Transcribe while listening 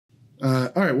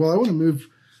All right. Well, I want to move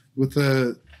with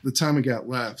the time we got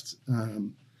left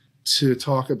to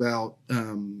talk about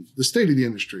the state of the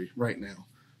industry right now,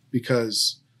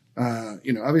 because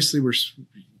obviously we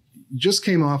just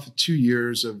came off of 2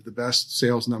 years of the best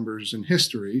sales numbers in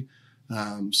history,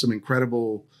 some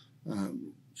incredible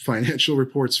financial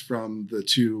reports from the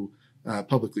two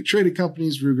publicly traded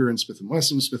companies, Ruger and Smith &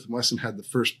 Wesson. Smith & Wesson had the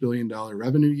first billion-dollar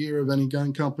revenue year of any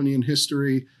gun company in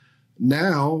history.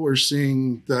 Now we're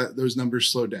seeing that those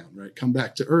numbers slow down, right? Come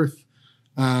back to earth.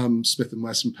 Smith &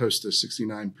 Wesson post a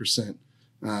 69%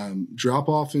 drop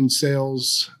off in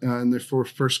sales in their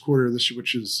first quarter of this year,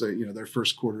 which is, their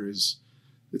first quarter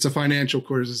it's a financial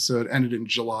quarter, so it ended in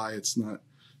July. It's not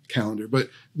calendar, but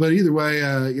either way,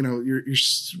 your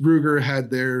Ruger had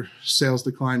their sales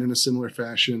decline in a similar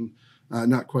fashion,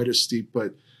 not quite as steep,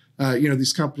 but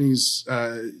these companies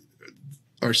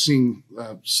are seeing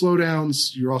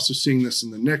slowdowns. You're also seeing this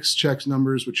in the NICS checks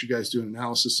numbers, which you guys do an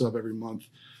analysis of every month,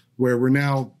 where we're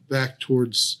now back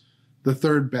towards the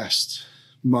third best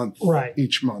month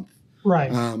each month. Right.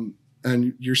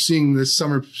 And you're seeing this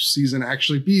summer season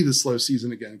actually be the slow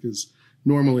season again, because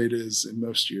normally it is in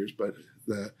most years, but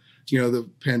the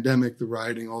pandemic, the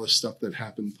rioting, all the stuff that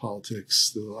happened,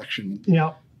 politics, the election,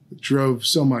 drove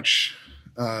so much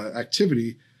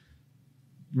activity.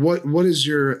 What is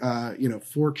your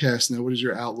forecast now? What is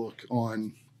your outlook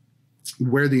on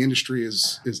where the industry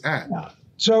is at?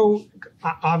 So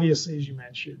obviously, as you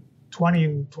mentioned, 20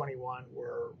 and 21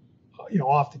 were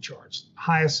off the charts,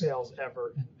 highest sales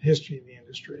ever in the history of the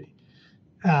industry,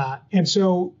 and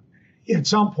so at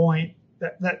some point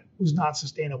that was not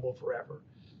sustainable forever.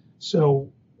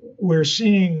 So we're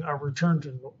seeing a return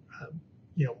to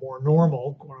more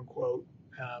normal, quote unquote,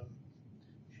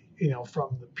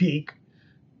 from the peak.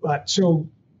 But so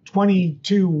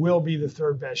 22 will be the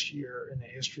third best year in the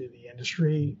history of the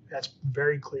industry. That's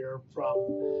very clear from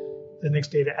the NICS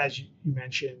data. As you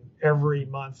mentioned, every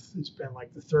month it's been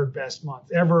like the third best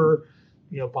month ever,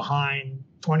 behind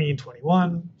 20 and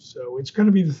 21. So it's going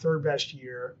to be the third best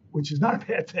year, which is not a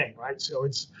bad thing, right? So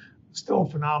it's still a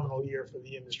phenomenal year for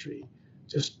the industry,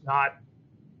 just not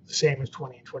the same as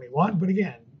 20 and 21. But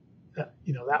again,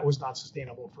 that was not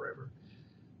sustainable forever.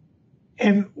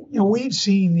 And we've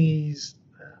seen these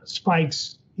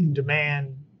spikes in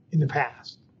demand in the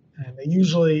past, and they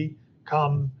usually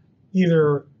come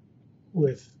either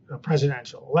with a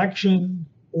presidential election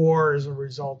or as a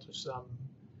result of some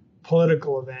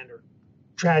political event or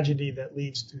tragedy that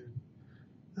leads to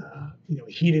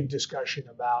heated discussion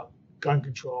about gun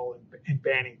control and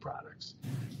banning products.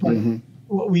 But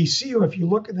what we see, if you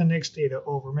look at the NICS data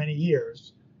over many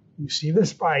years, you see the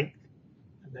spike.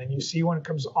 And then you see when it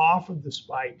comes off of the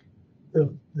spike,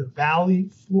 the valley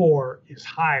floor is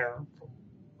higher from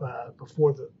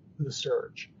before the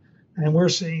surge. And we're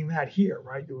seeing that here,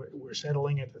 right? We're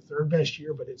settling at the third best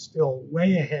year, but it's still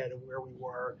way ahead of where we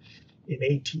were in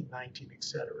 18, 19, et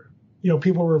cetera.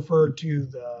 People refer to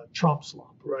the Trump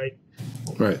slump, right?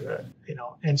 Right.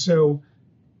 And so,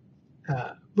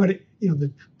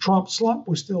 the Trump slump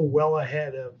was still well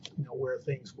ahead of, where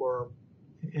things were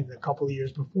in the couple of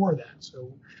years before that.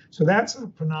 So that's a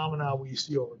phenomena we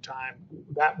see over time.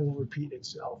 That will repeat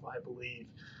itself, I believe.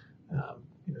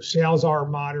 Sales are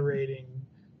moderating.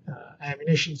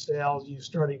 Ammunition sales, you're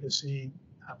starting to see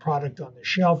a product on the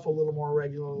shelf a little more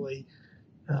regularly.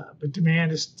 But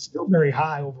demand is still very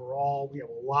high overall. We have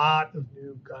a lot of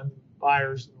new gun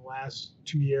buyers in the last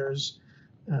 2 years,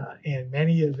 and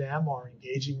many of them are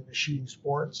engaging in the shooting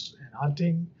sports and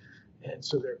hunting, and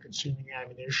so they're consuming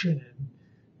ammunition. And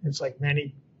it's like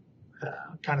many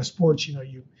kind of sports,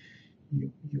 you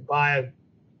buy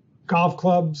golf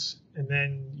clubs and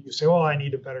then you say, well, I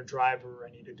need a better driver,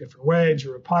 I need a different wedge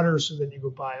or a putter, so then you go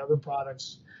buy other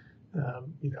products.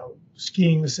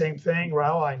 Skiing, the same thing.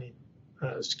 Well, I need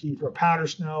ski for powder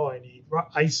snow, I need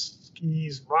ice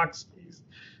skis, rock skis,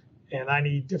 and I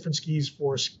need different skis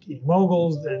for skiing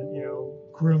moguls than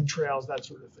groom trails, that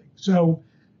sort of thing. So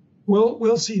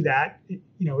we'll see that. It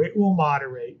will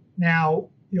moderate. Now,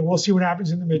 we'll see what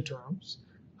happens in the midterms.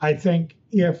 I think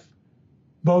if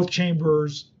both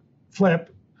chambers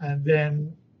flip, and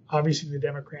then obviously the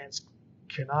Democrats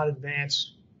cannot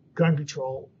advance gun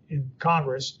control in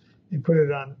Congress and put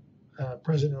it on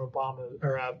President Obama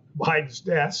or Biden's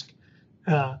desk.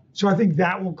 So I think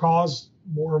that will cause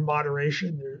more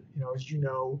moderation. There, as you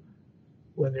know,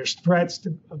 when there's threats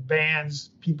of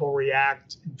bans, people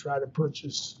react and try to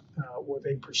purchase what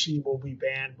they perceive will be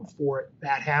banned before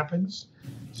that happens.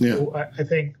 So I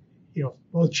think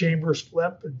both chambers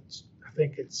flip, and I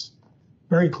think it's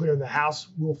very clear the House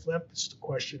will flip. It's the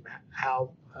question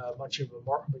how much of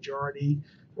a majority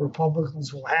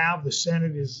Republicans will have. The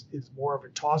Senate is more of a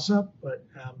toss-up, but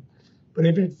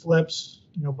if it flips,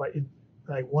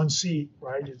 by one seat,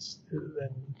 right, it's then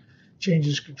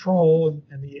changes control,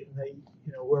 and they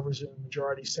whoever's in the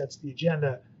majority sets the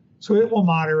agenda. So it will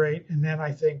moderate, and then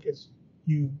I think as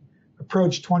you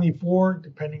approach 24,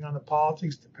 depending on the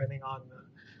politics, depending on the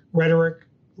rhetoric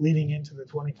leading into the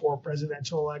 24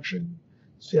 presidential election,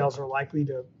 sales are likely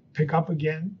to pick up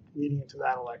again leading into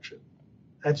that election.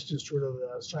 That's just sort of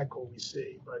the cycle we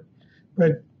see.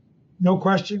 But no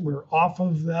question, we're off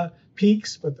of the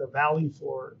peaks, but the valley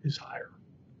floor is higher.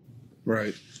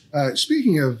 Right.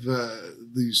 Speaking of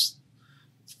these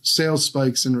sales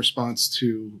spikes in response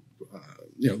to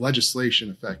legislation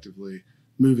effectively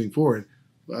moving forward,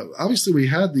 obviously we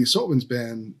had the assault weapons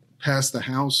ban pass the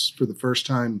House for the first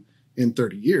time in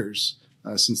 30 years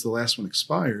since the last one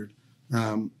expired.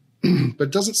 But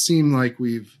it doesn't seem like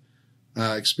we've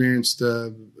experienced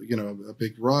a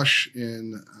big rush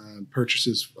in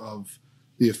purchases of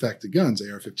the effective guns,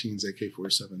 AR-15s,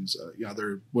 AK-47s,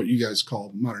 they're what you guys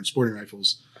call modern sporting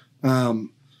rifles. I've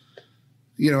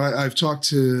talked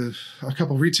to a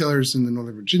couple of retailers in the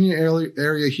Northern Virginia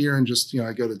area here, and just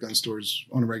I go to gun stores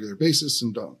on a regular basis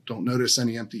and don't notice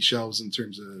any empty shelves in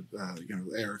terms of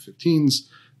AR-15s.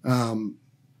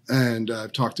 And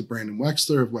I've talked to Brandon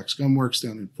Wexler of Wex Gun Works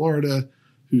down in Florida,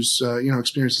 who's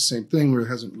experienced the same thing, where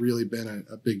there hasn't really been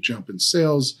a big jump in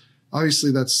sales.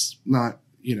 Obviously, that's not.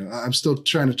 I'm still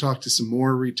trying to talk to some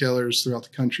more retailers throughout the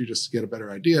country just to get a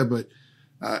better idea. But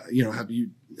have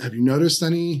you noticed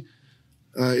any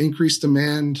increased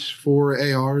demand for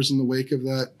ARs in the wake of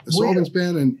that assault weapons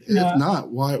ban? And if not,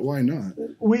 why not?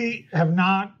 We have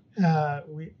not.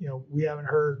 We haven't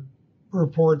heard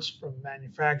reports from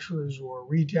manufacturers or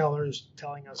retailers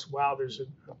telling us, wow, there's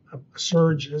a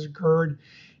surge has occurred.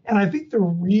 And I think the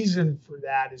reason for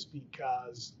that is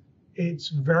because it's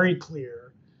very clear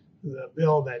the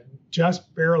bill that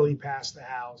just barely passed the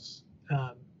House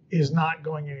is not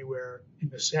going anywhere in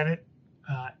the Senate.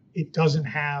 It doesn't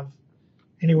have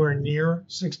anywhere near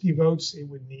 60 votes it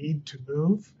would need to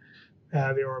move.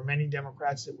 There are many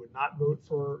Democrats that would not vote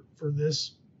for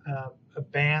this a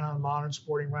ban on modern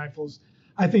sporting rifles.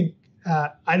 I think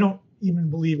I don't even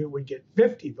believe it would get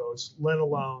 50 votes, let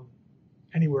alone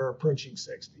anywhere approaching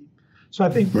 60. So I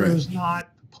think there's not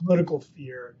political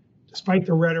fear, despite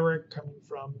the rhetoric coming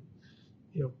from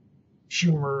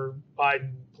Schumer,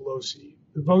 Biden, Pelosi.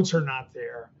 The votes are not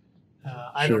there.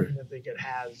 I don't even think it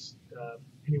has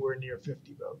anywhere near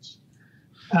 50 votes.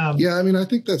 I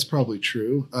think that's probably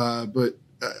true. But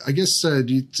I guess, do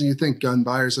you think gun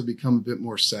buyers have become a bit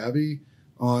more savvy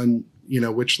on,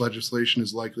 which legislation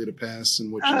is likely to pass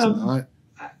and which is not?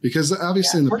 Because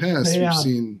obviously in the past, we've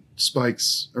seen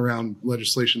spikes around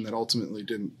legislation that ultimately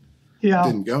didn't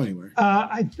go anywhere.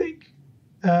 I think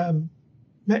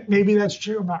maybe that's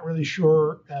true. I'm not really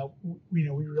sure. We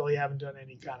really haven't done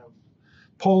any kind of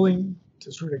polling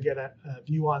to sort of get a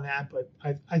view on that. But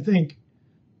I think,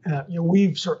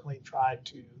 we've certainly tried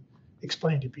to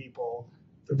explain to people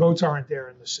the votes aren't there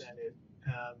in the Senate.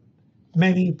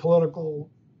 Many political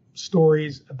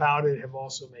stories about it have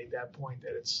also made that point,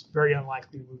 that it's very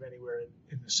unlikely to move anywhere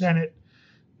in the Senate.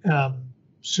 And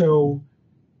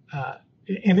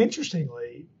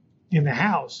interestingly, in the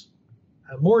House,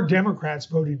 more Democrats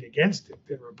voted against it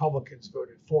than Republicans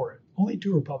voted for it. Only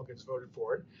 2 Republicans voted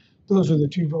for it. Those are the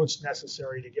 2 votes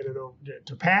necessary to get it over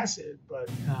to pass it. But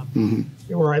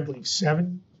there were, I believe,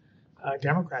 7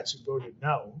 Democrats who voted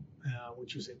no,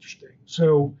 which was interesting.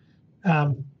 So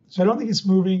I don't think it's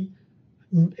moving.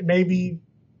 Maybe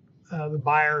the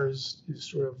buyer is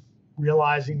sort of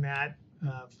realizing that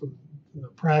from the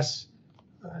press.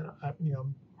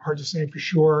 Hard to say for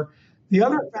sure. The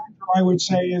other factor I would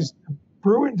say is the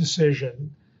Bruen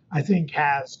decision, I think,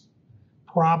 has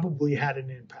probably had an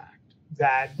impact.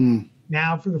 That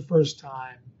now for the first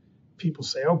time, people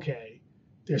say, okay,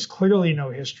 there's clearly no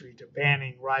history to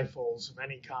banning rifles of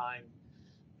any kind.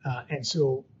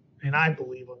 And I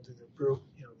believe under the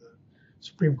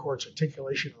Supreme Court's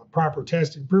articulation of the proper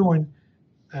test in Bruen,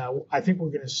 I think we're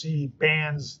going to see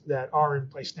bans that are in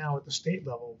place now at the state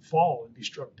level fall and be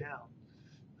struck down.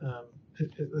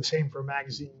 The same for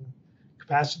magazine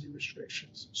capacity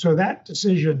restrictions. So that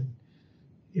decision,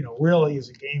 really is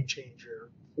a game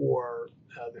changer for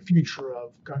the future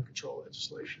of gun control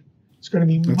legislation. It's going to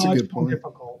be much more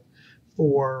difficult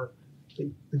for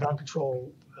the gun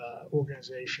control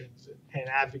organizations and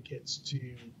advocates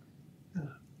to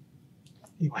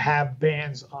have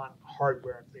bans on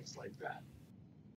hardware and things like that.